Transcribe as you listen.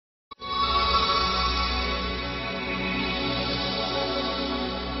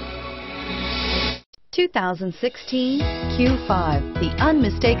2016 Q5. The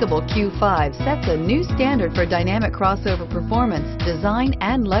unmistakable Q5 sets a new standard for dynamic crossover performance, design,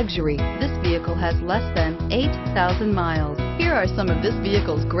 and luxury. This vehicle has less than 8,000 miles. Here are some of this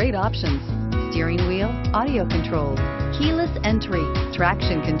vehicle's great options: steering wheel audio controls, keyless entry,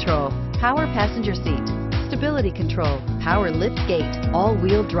 traction control, power passenger seat, stability control, power lift gate,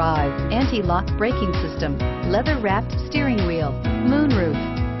 all-wheel drive, anti-lock braking system, leather-wrapped steering wheel,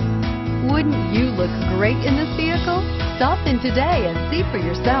 moonroof. Wouldn't you look great in this vehicle? Stop in today and see for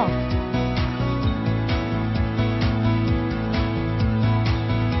yourself.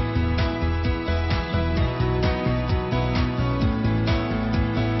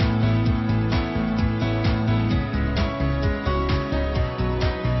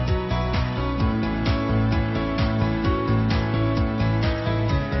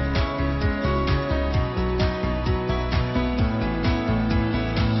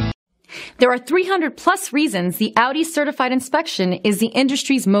 There are 300+ reasons the Audi certified inspection is the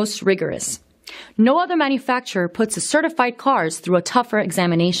industry's most rigorous. No other manufacturer puts its certified cars through a tougher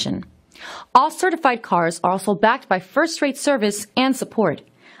examination. All certified cars are also backed by first-rate service and support.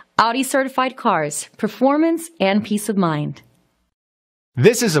 Audi certified cars, performance and peace of mind.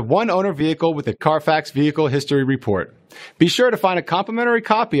 This is a one-owner vehicle with a Carfax Vehicle History Report. Be sure to find a complimentary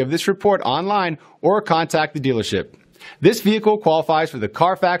copy of this report online or contact the dealership. This vehicle qualifies for the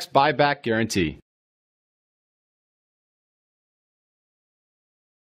Carfax Buyback Guarantee.